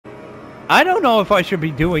I don't know if I should be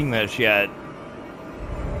doing this yet.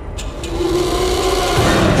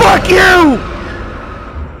 Fuck you!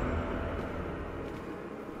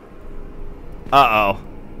 Uh-oh.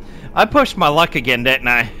 I pushed my luck again, didn't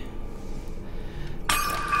I?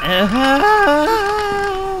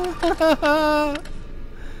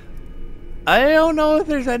 I don't know if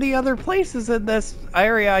there's any other places in this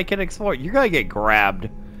area I can explore. You're gonna get grabbed.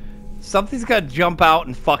 Something's gonna jump out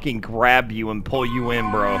and fucking grab you and pull you in,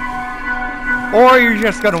 bro. Or you're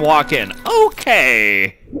just gonna walk in.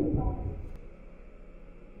 Okay.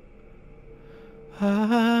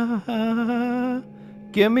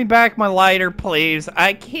 Give me back my lighter, please.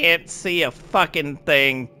 I can't see a fucking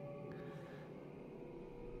thing.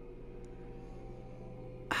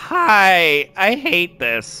 Hi. I hate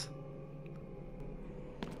this.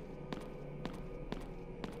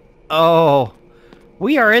 Oh.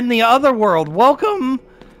 We are in the other world. Welcome.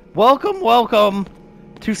 Welcome, welcome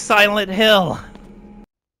to Silent Hill.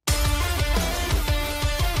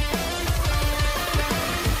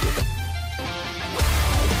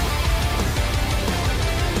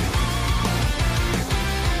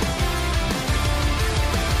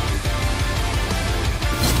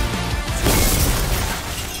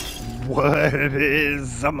 What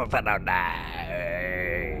is summer for the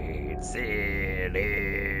nights? It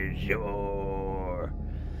is your...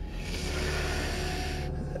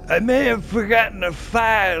 I may have forgotten to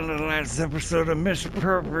file in the last episode of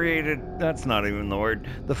misappropriated... That's not even the word.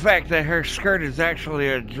 The fact that her skirt is actually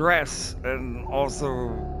a dress, and also...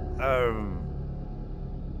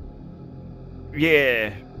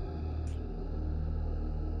 yeah.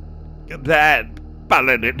 That...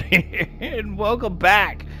 And welcome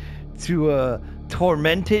back to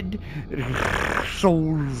Tormented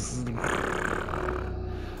Souls.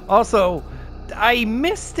 Also, I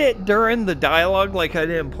missed it during the dialogue, like I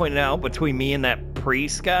didn't point it out, between me and that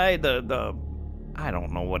priest guy. The I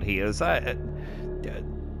don't know what he is. I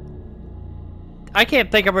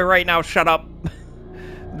can't think of it right now. Shut up.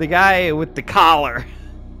 The guy with the collar.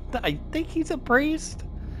 I think he's a priest.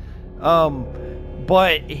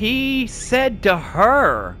 But he said to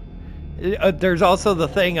her, there's also the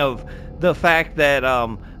thing of the fact that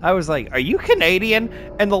I was like, are you Canadian?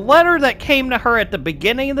 And the letter that came to her at the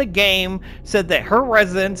beginning of the game said that her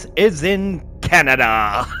residence is in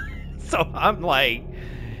Canada. So I'm like,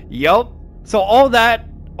 yup. So all that,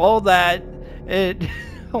 it,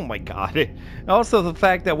 oh my God. And also the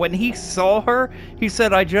fact that when he saw her, he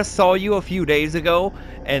said, I just saw you a few days ago,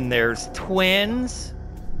 and there's twins.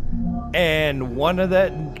 And one of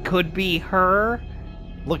them could be her,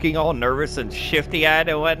 looking all nervous and shifty-eyed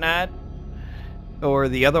and whatnot. Or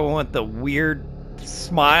the other one with the weird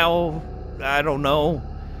smile, I don't know,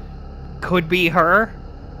 could be her.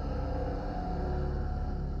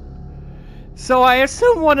 So I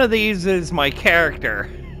assume one of these is my character.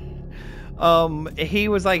 He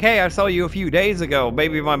was like, hey, I saw you a few days ago,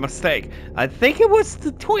 maybe my mistake. I think it was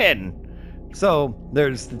the twin. So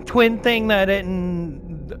there's the twin thing that I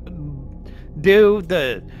didn't do,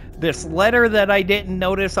 this letter that I didn't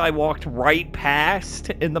notice I walked right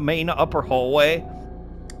past in the main upper hallway.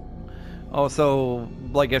 Also,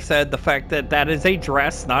 like I said, the fact that that is a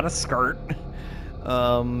dress, not a skirt.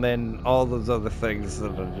 And all those other things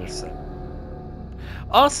that I just said.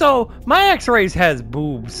 Also, my x-rays has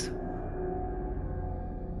boobs.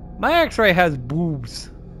 My x-ray has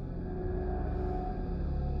boobs.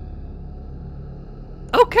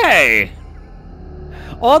 Okay.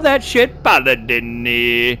 All that shit bothered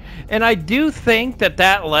me. And I do think that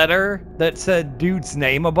that letter that said dude's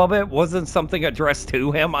name above it wasn't something addressed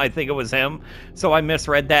to him. I think it was him. So I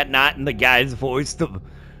misread that, not in the guy's voice.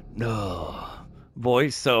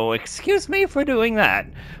 Voice. So excuse me for doing that.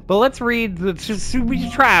 But let's read the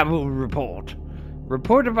Tsutsubi Tribal Report.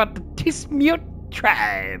 Report about the Tismute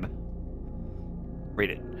tribe.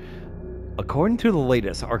 Read it. According to the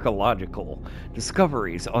latest archaeological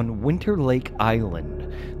discoveries on Winter Lake Island,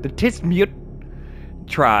 the Tismute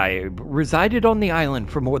tribe resided on the island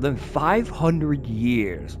for more than 500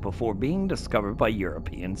 years before being discovered by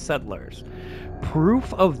European settlers.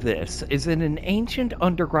 Proof of this is in an ancient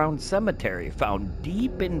underground cemetery found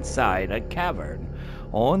deep inside a cavern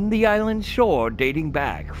on the island shore dating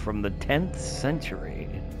back from the 10th century.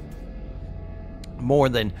 More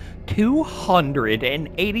than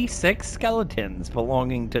 286 skeletons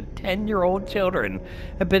belonging to 10-year-old children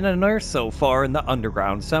have been unearthed so far in the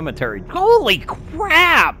underground cemetery. Holy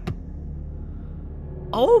crap!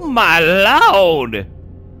 Oh my lord!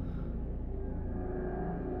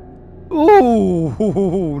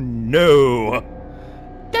 Ooh, no.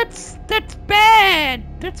 That's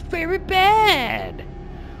bad. That's very bad.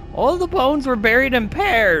 All the bones were buried in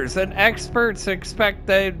pairs, and experts expect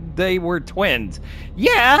that they were twins.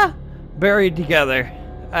 Yeah, buried together.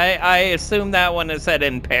 I assume that one is said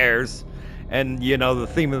in pairs, and you know the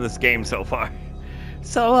theme of this game so far.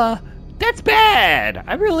 So that's bad.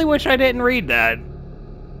 I really wish I didn't read that.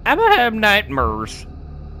 I'm gonna have nightmares.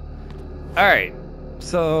 All right,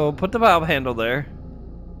 so put the valve handle there.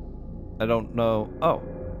 I don't know. Oh,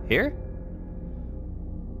 here.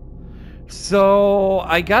 So,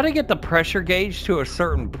 I gotta get the pressure gauge to a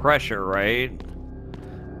certain pressure, right?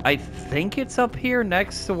 I think it's up here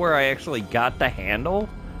next to where I actually got the handle.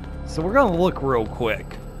 So we're gonna look real quick.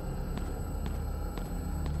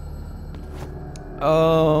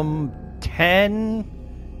 10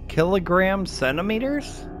 kilogram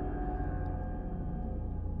centimeters?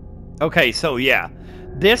 Okay, so yeah.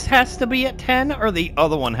 This has to be at 10, or the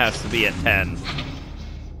other one has to be at 10?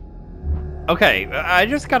 Okay, I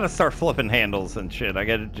just gotta start flipping handles and shit. I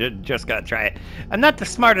just gotta try it. I'm not the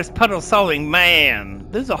smartest puzzle-solving man.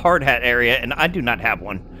 This is a hard hat area, and I do not have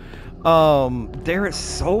one. There are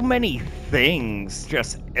so many things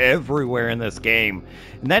just everywhere in this game,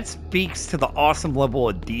 and that speaks to the awesome level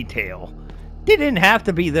of detail. It didn't have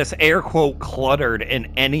to be this air quote cluttered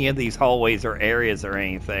in any of these hallways or areas or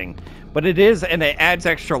anything, but it is, and it adds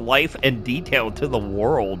extra life and detail to the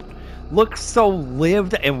world. Looks so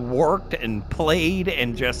lived and worked and played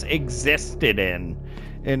and just existed in.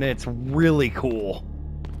 And it's really cool.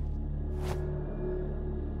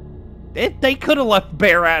 They could have left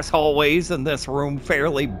bare-ass hallways in this room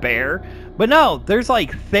fairly bare. But no, there's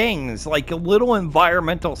like things, like a little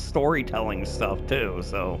environmental storytelling stuff too.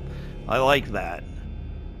 So I like that.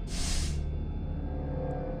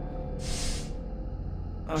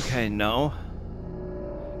 Okay, no.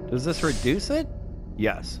 Does this reduce it?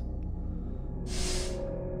 Yes.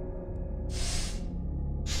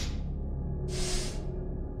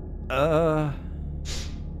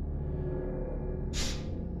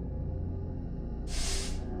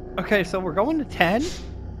 Okay, so we're going to 10?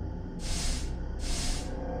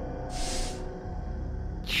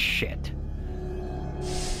 Shit.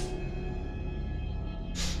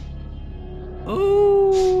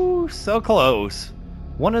 Ooh, so close.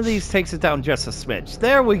 One of these takes it down just a smidge.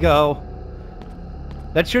 There we go.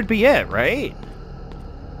 That should be it, right?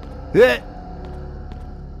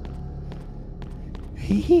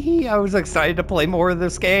 I was excited to play more of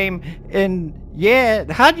this game, and yeah,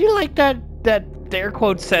 how'd you like that air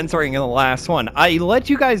quote censoring in the last one? I let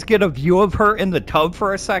you guys get a view of her in the tub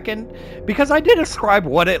for a second, because I did describe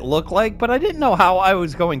what it looked like, but I didn't know how I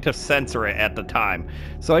was going to censor it at the time.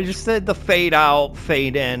 So I just did the fade out,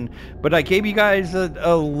 fade in, but I gave you guys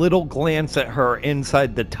a little glance at her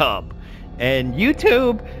inside the tub. And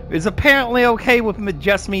YouTube is apparently okay with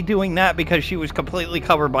just me doing that because she was completely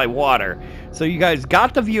covered by water. So you guys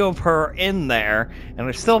got the view of her in there, and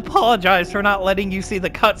I still apologize for not letting you see the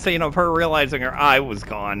cutscene of her realizing her eye was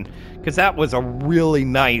gone, because that was a really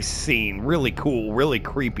nice scene, really cool, really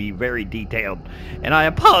creepy, very detailed, and I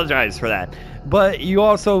apologize for that. But you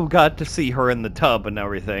also got to see her in the tub and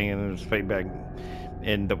everything, and it was fade back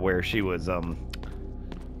into where she was,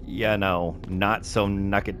 you know, not so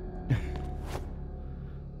naked.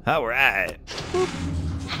 Alright.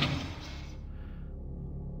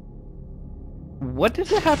 What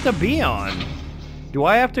does it have to be on? Do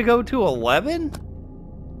I have to go to 11?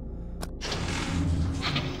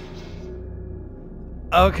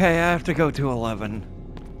 Okay, I have to go to 11.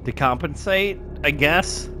 To compensate, I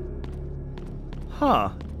guess? Huh.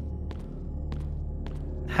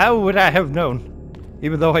 How would I have known?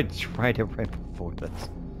 Even though I tried it right before this.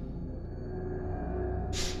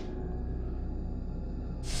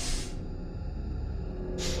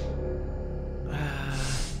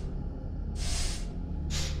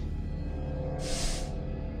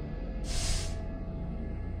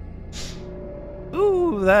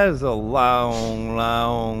 Ooh, that is a long,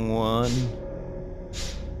 long one.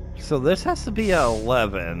 So this has to be a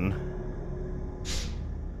 11.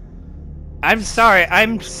 I'm sorry,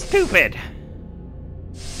 I'm stupid.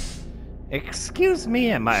 Excuse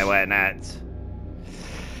me and my whatnots.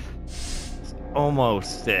 It's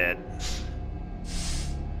almost it.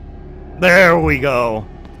 There we go.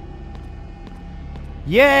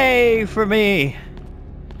 Yay for me.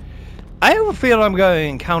 I have a feeling I'm going to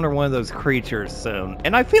encounter one of those creatures soon.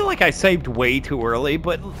 And I feel like I saved way too early,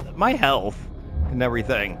 but my health and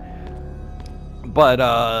everything. But,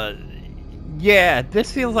 yeah,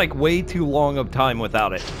 this feels like way too long of time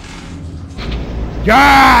without it.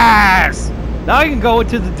 Yes! Now I can go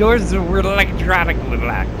into the doors and we're electronically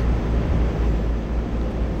locked.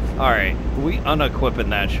 Alright, we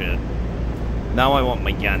unequipping that shit. Now I want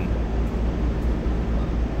my gun.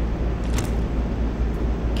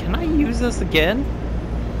 use this again?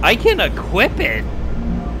 I can equip it.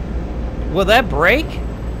 Will that break?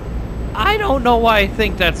 I don't know why I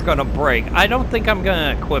think that's gonna break. I don't think I'm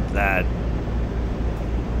gonna equip that.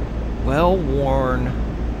 Well worn.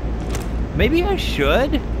 Maybe I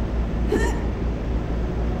should?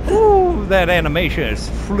 Ooh, that animation is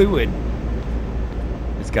fluid.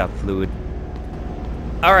 It's got fluid.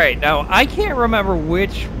 Alright, now I can't remember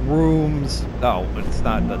which rooms... Oh, it's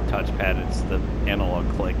not the touchpad, it's the analog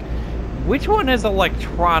click. Which one is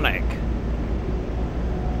electronic?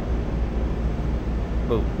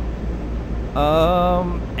 Boom.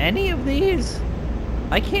 Any of these?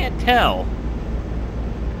 I can't tell.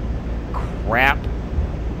 Crap.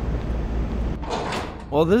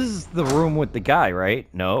 Well, this is the room with the guy, right?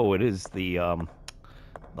 No, it is the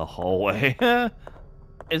hallway.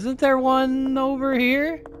 Isn't there one over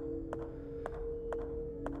here?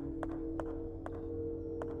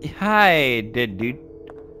 Hi, dude.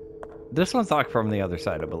 This one's locked from the other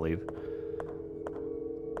side, I believe.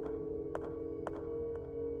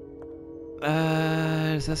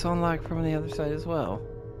 Is this one locked from the other side as well?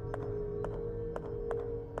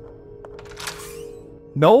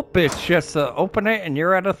 Nope, it's just open it and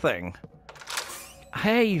you're at a thing.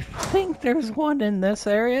 I think there's one in this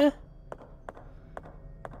area.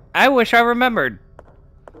 I wish I remembered.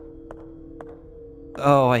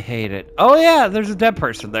 Oh, I hate it. Oh yeah, there's a dead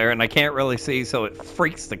person there and I can't really see, so it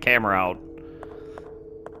freaks the camera out.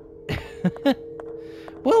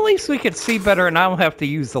 Well, at least we could see better and I don't have to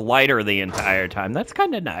use the lighter the entire time. That's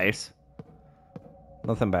kind of nice.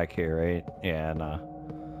 Nothing back here, right? Yeah, no.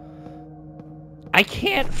 I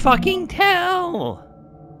can't fucking tell!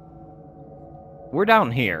 We're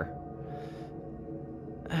down here.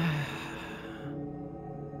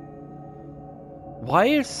 Why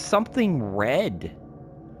is something red?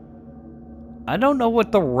 I don't know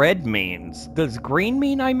what the red means. Does green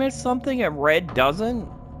mean I missed something and red doesn't?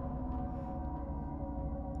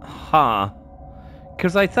 Huh.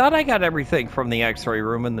 Because I thought I got everything from the x-ray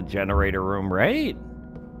room and the generator room, right?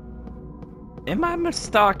 Am I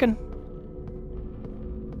mistaken?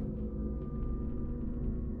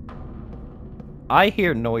 I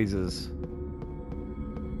hear noises.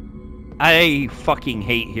 I fucking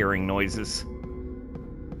hate hearing noises.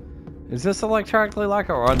 Is this electronically locked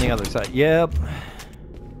or on the other side? Yep.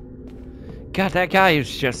 God, that guy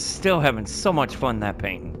is just still having so much fun that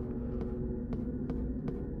painting.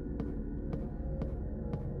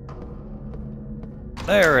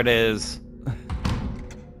 There it is.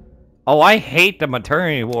 Oh, I hate the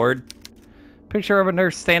maternity ward. Picture of a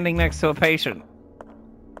nurse standing next to a patient.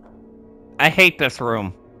 I hate this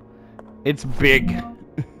room. It's big.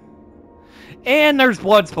 And there's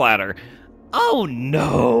blood splatter. Oh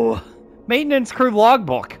no! Maintenance crew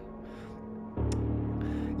logbook.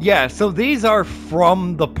 Yeah, so these are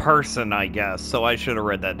from the person, I guess. So I should have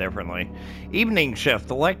read that differently. Evening shift,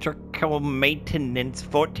 electrical maintenance,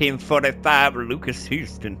 1445, Lucas,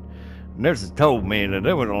 Houston. Nurses told me that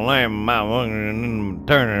there was a lamp in my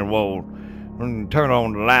turning wall. Turn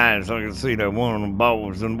on the light so I could see that one of the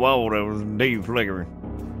bulbs in the wall that was indeed flickering.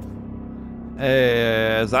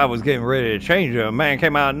 As I was getting ready to change it, a man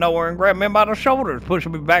came out of nowhere and grabbed me by the shoulders,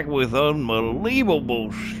 pushing me back with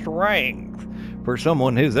unbelievable strength for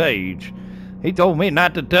someone his age. He told me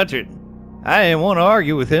not to touch it. I didn't want to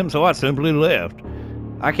argue with him, so I simply left.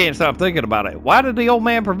 I can't stop thinking about it. Why did the old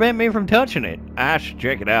man prevent me from touching it? I should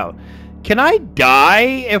check it out. Can I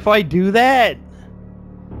die if I do that?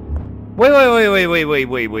 Wait.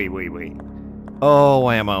 Oh,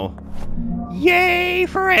 ammo. Yay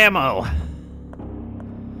for ammo.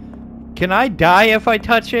 Can I die if I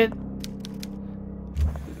touch it?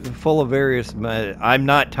 Full of various... I'm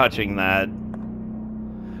not touching that.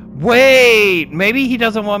 Wait! Maybe he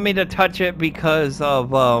doesn't want me to touch it because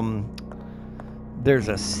of, there's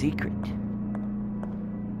a secret.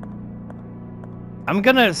 I'm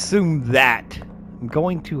gonna assume that. I'm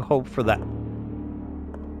going to hope for that.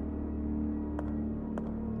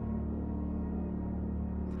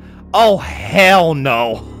 Oh, hell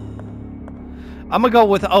no. I'm gonna go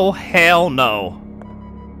with oh, hell no.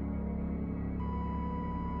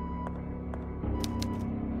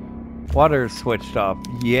 Water is switched off.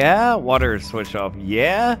 Yeah, water is switched off.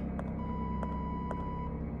 Yeah.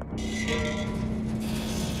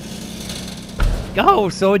 Oh,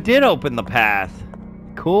 so it did open the path.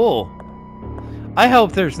 Cool. I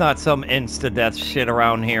hope there's not some insta-death shit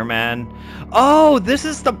around here, man. Oh, this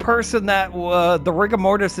is the person that the rigor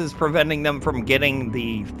mortis is preventing them from getting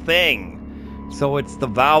the thing. So it's the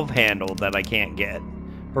valve handle that I can't get.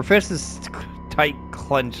 Her fist is tight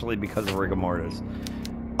clenchly because of rigor mortis.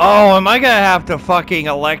 Oh, am I gonna have to fucking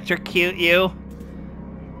electrocute you?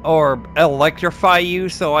 Or electrify you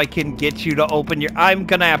so I can get you to open your... I'm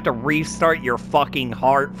gonna have to restart your fucking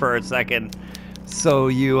heart for a second. So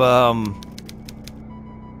you,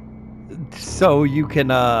 So you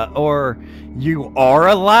can, or you are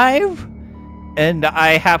alive? And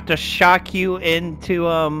I have to shock you into,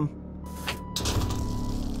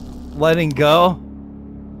 letting go?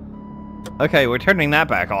 Okay, we're turning that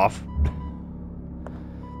back off.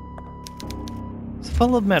 It's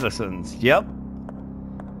full of medicines. Yep.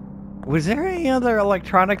 Was there any other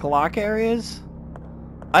electronic lock areas?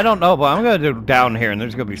 I don't know, but I'm gonna do down here, and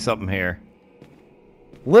there's gonna be something here.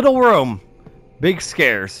 Little room. Big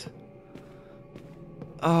scares.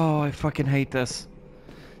 Oh, I fucking hate this.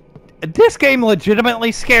 This game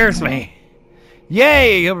legitimately scares me.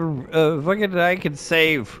 Yay! Fucking I can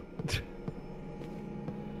save.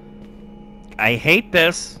 I hate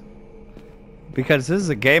this. Because this is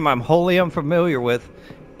a game I'm wholly unfamiliar with.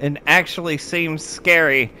 And actually seems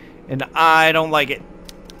scary. And I don't like it.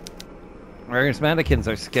 Various mannequins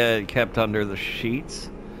are kept under the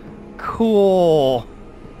sheets. Cool.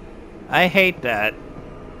 I hate that.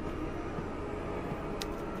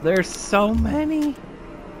 There's so many.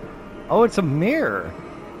 Oh, it's a mirror.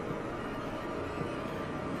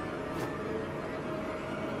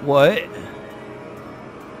 What?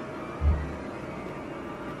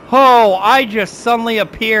 Oh, I just suddenly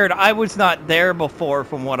appeared. I was not there before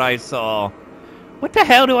from what I saw. What the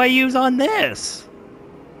hell do I use on this?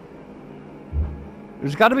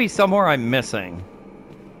 There's got to be somewhere I'm missing.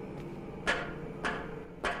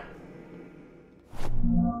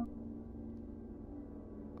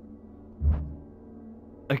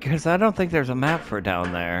 Because I don't think there's a map for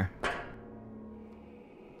down there.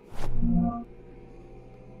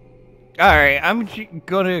 Alright, I'm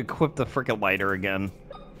gonna equip the frickin' lighter again.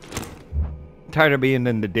 I'm tired of being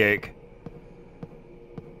in the dig.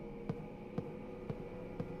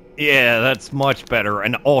 Yeah, that's much better,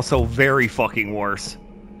 and also very fucking worse.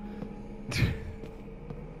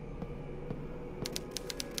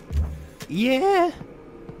 Yeah.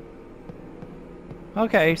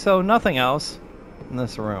 Okay, so nothing else in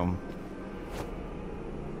this room.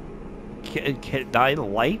 Can I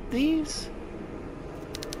light these?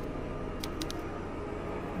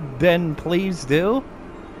 Then please do.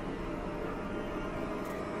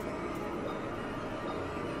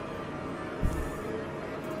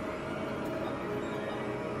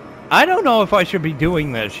 I don't know if I should be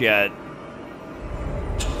doing this yet.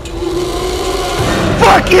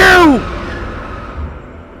 Fuck you!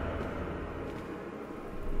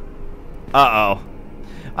 Uh-oh.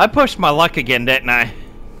 I pushed my luck again, didn't I?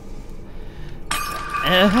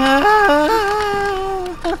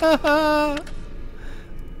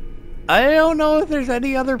 I don't know if there's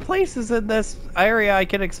any other places in this area I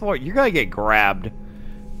can explore. You're gonna get grabbed.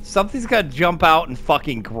 Something's gonna jump out and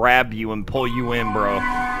fucking grab you and pull you in, bro.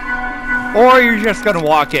 Or you're just gonna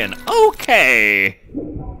walk in. Okay.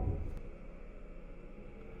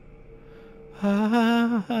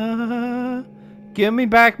 Give me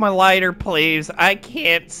back my lighter, please. I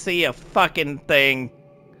can't see a fucking thing.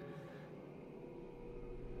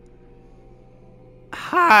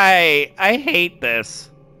 Hi. I hate this.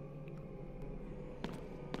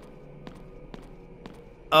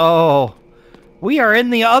 Oh. We are in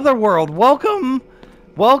the other world. Welcome.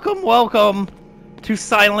 Welcome, welcome to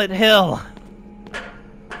Silent Hill.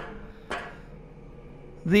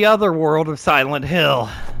 The other world of Silent Hill.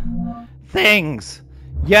 Things.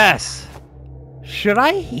 Yes. Should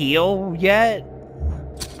I heal yet?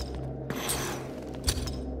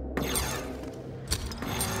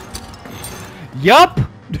 Yup.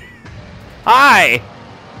 Hi.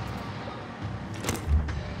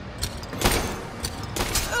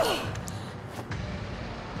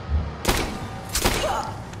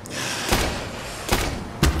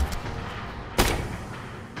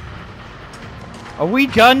 Are we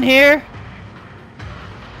done here?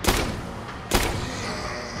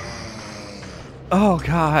 Oh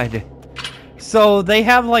god. So they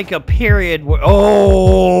have like a period where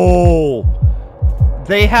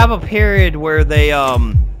they have a period where they are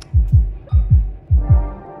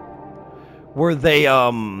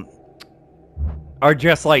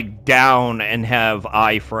just like down and have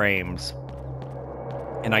iframes.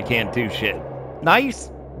 And I can't do shit.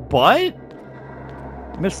 Nice butt?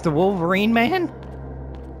 Mr. Wolverine Man?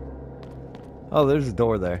 Oh, there's a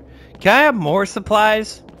door there. Can I have more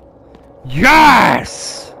supplies?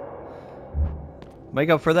 Yes! Make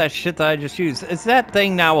up for that shit that I just used. Is that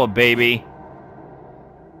thing now a baby?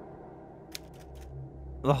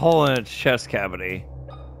 The hole in its chest cavity.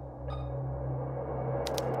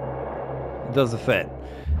 It doesn't fit.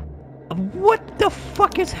 What the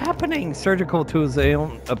fuck is happening? Surgical tools, they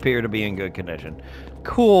don't appear to be in good condition.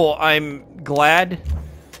 Cool, I'm glad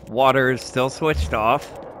water is still switched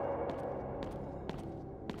off.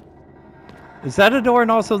 Is that a door?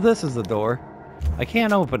 And also this is a door. I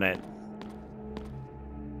can't open it.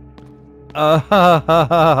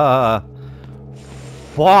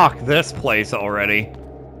 Fuck this place already.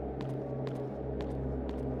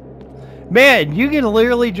 Man, you can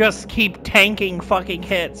literally just keep tanking fucking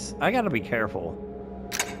hits. I gotta be careful.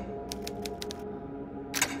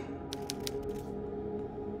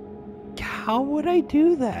 How would I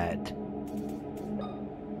do that?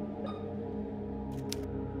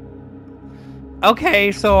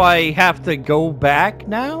 Okay, so I have to go back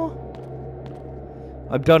now?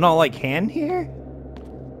 I've done all I can here?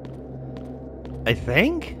 I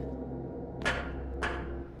think?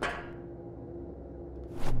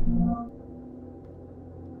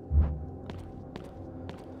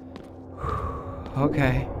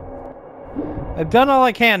 Okay. I've done all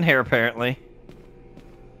I can here, apparently.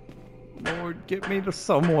 Lord, get me to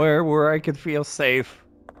somewhere where I could feel safe.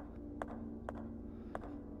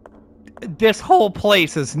 This whole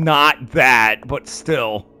place is not that, but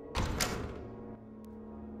still.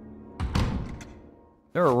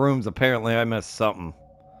 There are rooms, apparently I missed something.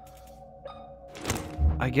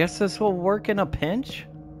 I guess this will work in a pinch?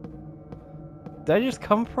 Did I just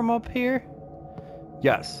come from up here?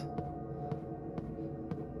 Yes.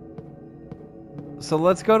 So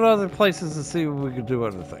let's go to other places and see if we can do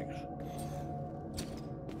other things.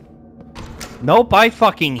 Nope, I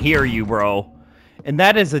fucking hear you, bro. And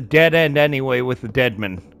that is a dead end anyway with the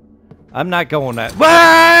deadman. I'm not going that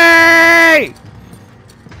way!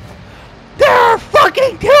 There are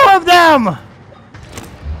fucking 2 of them!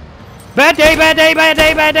 Bad day, bad day, bad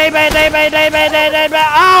day, bad day, bad day, bad day, bad day, bad day.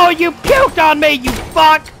 Oh, you puked on me, you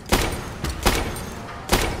fuck!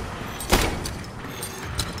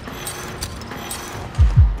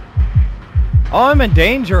 Oh, I'm in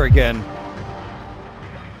danger again.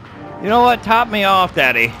 You know what? Top me off,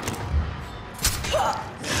 Daddy.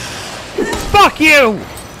 Fuck you!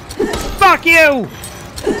 Fuck you!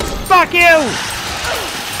 Fuck you!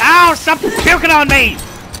 Ow! Stop puking on me!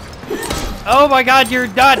 Oh my god, you're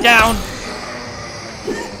not down.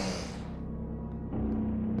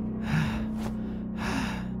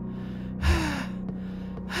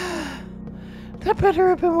 That better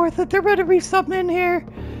have been worth it. There better be something in here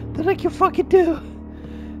that I can fucking do.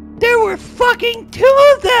 There were fucking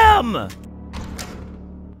 2 of them!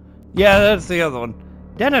 Yeah, that's the other one.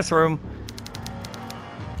 Dentist room.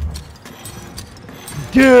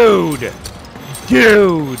 Dude!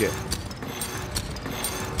 Dude!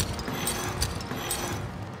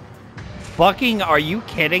 Fucking, are you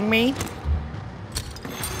kidding me?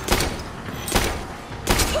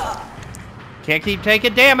 Can't keep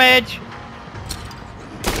taking damage!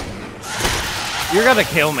 You're gonna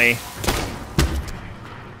kill me.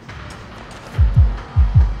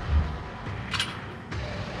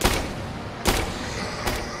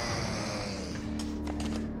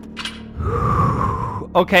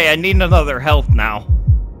 Okay, I need another health now.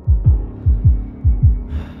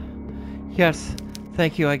 Yes,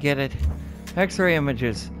 thank you, I get it. X-ray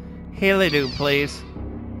images. Helido, please.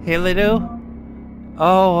 Helido?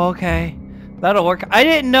 Oh, okay. That'll work. I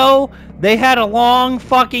didn't know they had a long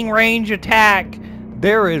fucking range attack.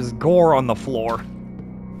 There is gore on the floor.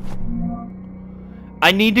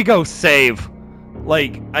 I need to go save.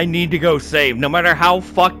 Like, I need to go save. No matter how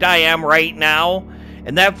fucked I am right now.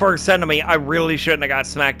 And that first enemy, I really shouldn't have got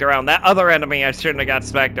smacked around. That other enemy, I shouldn't have got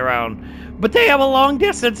smacked around. But they have a long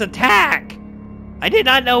distance attack. I did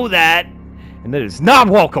not know that. And that is not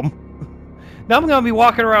welcome. Now I'm going to be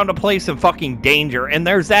walking around a place in fucking danger. And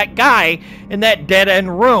there's that guy in that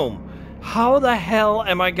dead-end room. How the hell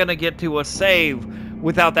am I going to get to a save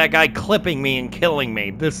without that guy clipping me and killing me?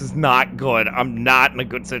 This is not good. I'm not in a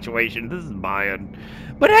good situation. This is mine.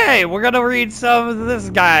 But hey, we're going to read some of this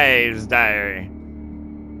guy's diary.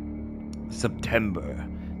 September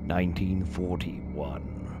 1941.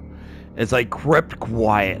 As I crept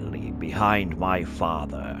quietly behind my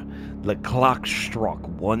father, the clock struck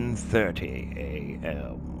 1:30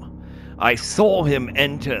 a.m. I saw him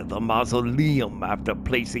enter the mausoleum after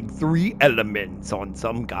placing 3 elements on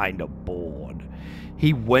some kind of board.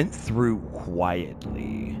 He went through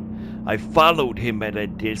quietly. I followed him at a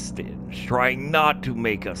distance, trying not to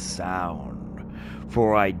make a sound,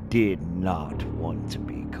 for I did not want to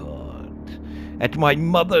be caught. At my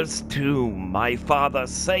mother's tomb, my father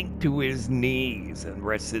sank to his knees and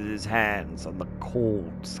rested his hands on the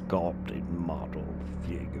cold, sculpted model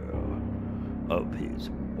figure of his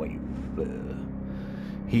wife.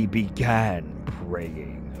 He began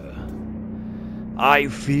praying. I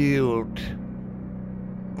feel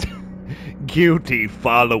guilty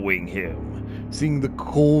following him. Seeing the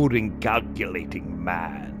cold and calculating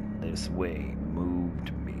man this way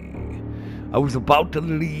moved me. I was about to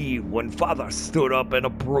leave when Father stood up and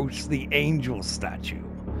approached the angel statue.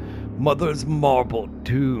 Mother's marble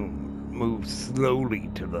tomb moved slowly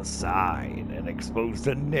to the side and exposed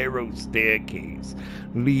a narrow staircase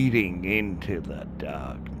leading into the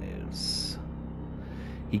darkness.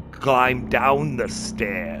 He climbed down the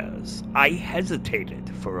stairs. I hesitated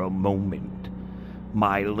for a moment,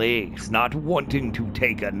 my legs not wanting to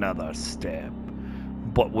take another step,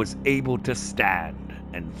 but was able to stand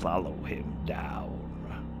and follow him down.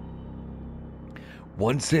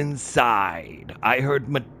 Once inside, I heard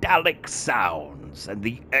metallic sounds and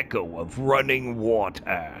the echo of running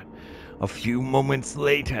water. A few moments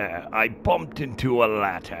later, I bumped into a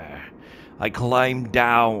ladder. I climbed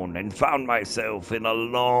down and found myself in a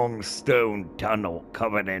long stone tunnel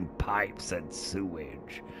covered in pipes and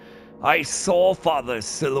sewage. I saw Father's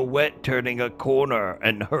silhouette turning a corner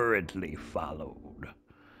and hurriedly followed.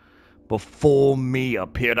 Before me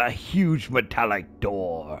appeared a huge metallic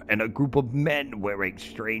door and a group of men wearing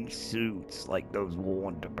strange suits like those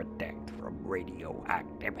worn to protect from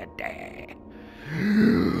radioactivity.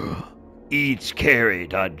 Each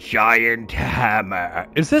carried a giant hammer.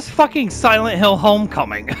 Is this fucking Silent Hill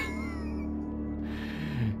Homecoming?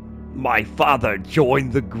 My father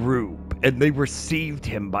joined the group, and they received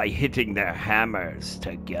him by hitting their hammers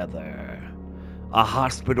together. A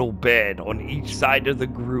hospital bed on each side of the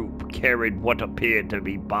group carried what appeared to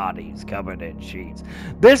be bodies covered in sheets.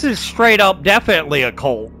 This is straight up definitely a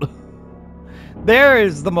cult. There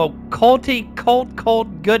is the most culty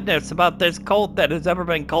cult goodness about this cult that has ever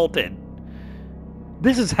been culted.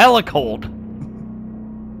 This is hella cold.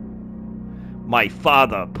 My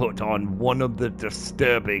father put on one of the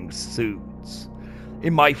disturbing suits.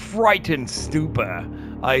 In my frightened stupor,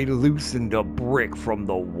 I loosened a brick from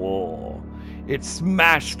the wall. It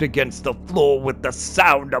smashed against the floor with the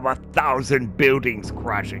sound of 1,000 buildings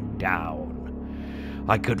crashing down.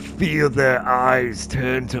 I could feel their eyes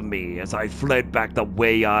turn to me as I fled back the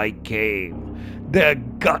way I came, their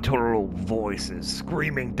guttural voices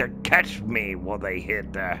screaming to catch me while they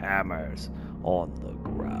hit their hammers on the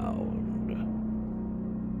ground.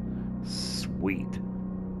 Sweet.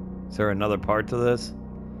 Is there another part to this?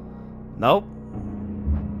 Nope.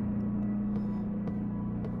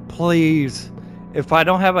 Please. If I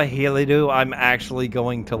don't have a Healy-Doo, I'm actually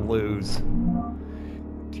going to lose.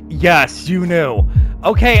 Yes, you knew.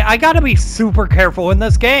 Okay, I gotta be super careful in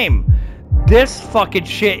this game. This fucking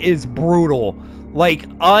shit is brutal. Like,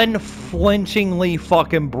 unflinchingly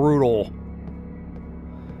fucking brutal.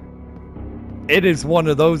 It is one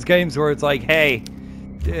of those games where it's like, hey,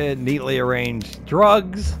 neatly arranged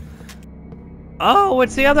drugs. Oh,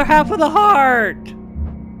 it's the other half of the heart.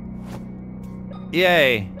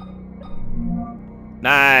 Yay.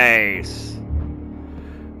 Nice.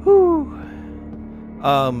 Whew.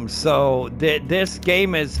 So this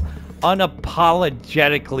game is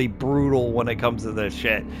unapologetically brutal when it comes to this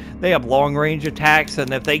shit. They have long range attacks,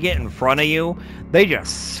 and if they get in front of you, they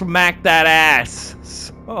just smack that ass.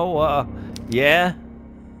 So, yeah.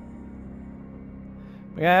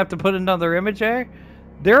 I have to put another image there.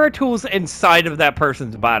 There are tools inside of that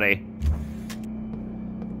person's body.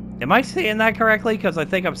 Am I seeing that correctly? Because I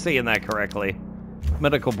think I'm seeing that correctly.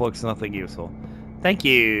 Medical books, nothing useful. Thank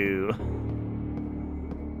you.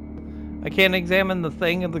 I can't examine the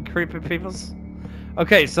thing of the creepy peoples.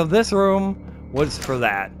 Okay, so this room was for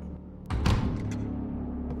that.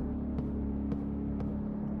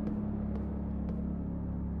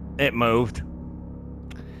 It moved.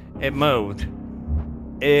 It moved.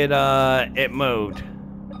 It moved.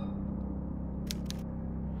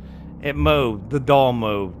 It moved. The doll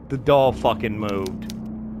moved. The doll fucking moved.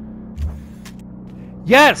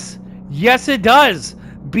 Yes! Yes, it does!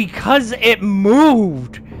 Because it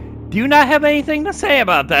moved! Do you not have anything to say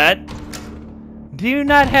about that? Do you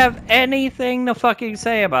not have anything to fucking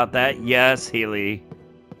say about that? Yes, Healy.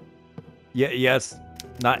 Yes.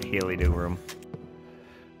 Not Healy-Doo room.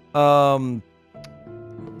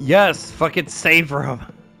 Yes, fucking save room.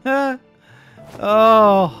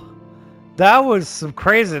 Oh. That was some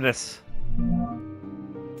craziness.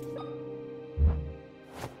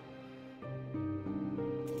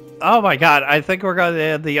 Oh my god, I think we're gonna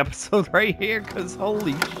end the episode right here, because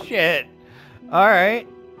holy shit. Alright.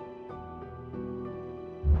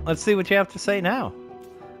 Let's see what you have to say now.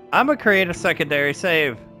 I'm gonna create a secondary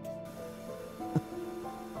save.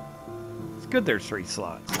 It's good there's 3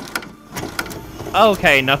 slots.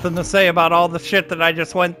 Okay, nothing to say about all the shit that I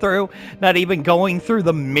just went through. Not even going through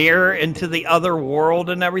the mirror into the other world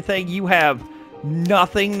and everything. You have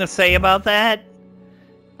nothing to say about that?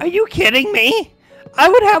 Are you kidding me? I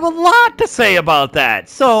would have a lot to say about that.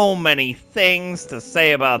 So many things to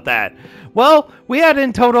say about that. Well, we had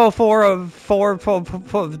in total total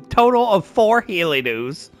of four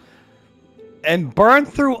Healy-Doos and burned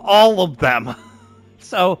through all of them.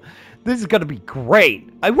 So this is gonna be great.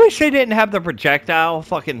 I wish they didn't have the projectile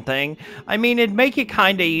fucking thing. I mean, it'd make it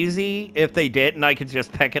kinda easy if they did, and I could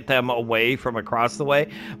just peck at them away from across the way.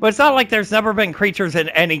 But it's not like there's never been creatures in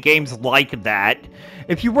any games like that.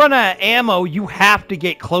 If you run out of ammo, you have to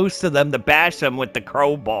get close to them to bash them with the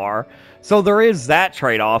crowbar. So there is that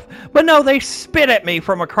trade-off. But no, they spit at me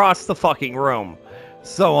from across the fucking room.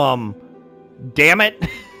 So, damn it.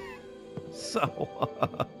 So,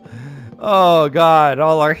 oh god,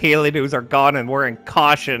 all our Healy-Doos are gone and we're in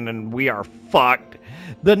caution and we are fucked.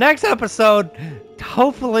 The next episode,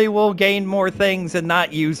 hopefully we'll gain more things and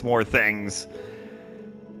not use more things.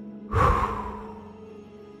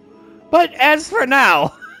 But as for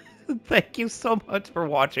now, thank you so much for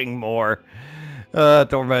watching more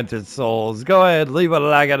Tormented Souls. Go ahead, leave a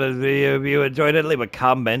like on this video if you enjoyed it. Leave a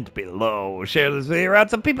comment below. Share this video around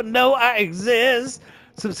so people know I exist.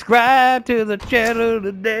 Subscribe to the channel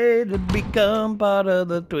today to become part of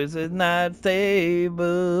the Twisted Night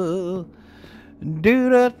stable. Do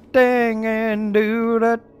the thing and do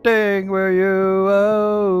the thing where you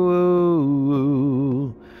owe.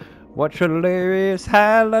 Watch hilarious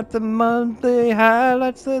highlights and monthly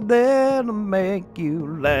highlights that'll make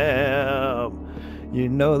you laugh. You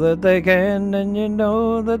know that they can and you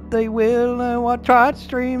know that they will. And watch our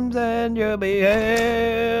streams and you'll be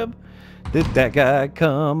happy. Did that guy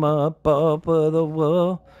come up off of the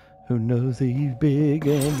wall? Who knows he's big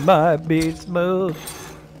and might be smooth?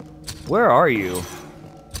 Where are you?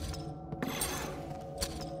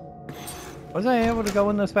 Was I able to go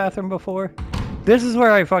in this bathroom before? This is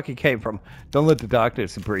where I fucking came from. Don't let the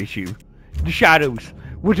darkness embrace you. The shadows.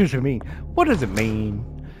 What does it mean? What does it mean?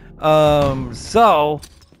 So...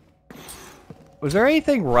 was there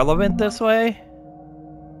anything relevant this way?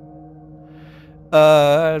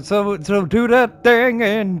 So do that thing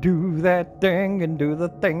and do that thing and do the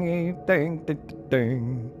thingy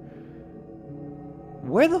thing.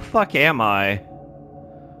 Where the fuck am I?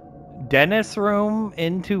 Dentist room,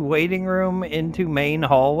 into waiting room, into main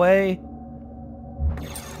hallway?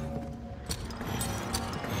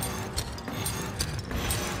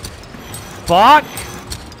 Fuck!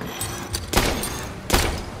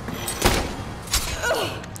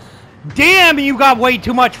 Damn, you got way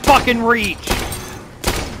too much fucking reach!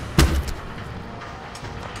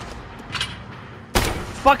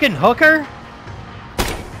 Fucking hooker?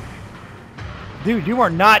 Dude, you are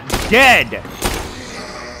not dead!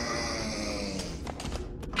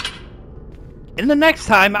 And the next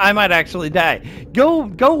time, I might actually die. Go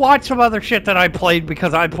watch some other shit that I played,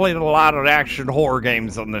 because I played a lot of action horror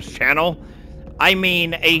games on this channel. I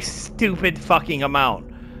mean, a stupid fucking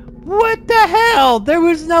amount. What the hell? There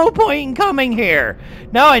was no point in coming here.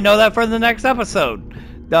 Now I know that for the next episode.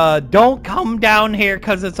 Don't come down here,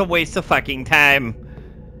 because it's a waste of fucking time.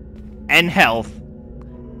 And health.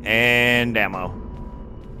 And ammo.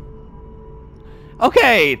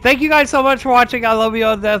 Okay, thank you guys so much for watching. I love you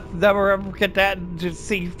all to death. Never ever forget that. Just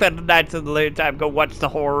see Fed Nights in the later time. Go watch the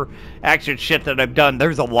horror action shit that I've done.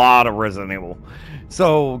 There's a lot of Resident Evil.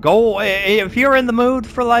 So go, if you're in the mood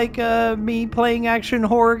for like me playing action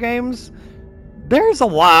horror games, there's a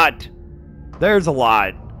lot. There's a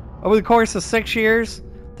lot. Over the course of 6 years,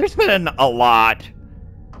 there's been a lot.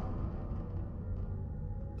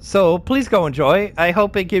 So please go enjoy. I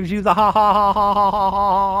hope it gives you the ha ha ha ha ha ha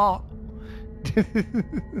ha.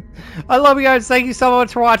 I love you guys. Thank you so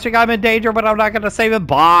much for watching. I'm in danger, but I'm not going to save it.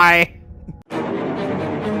 Bye.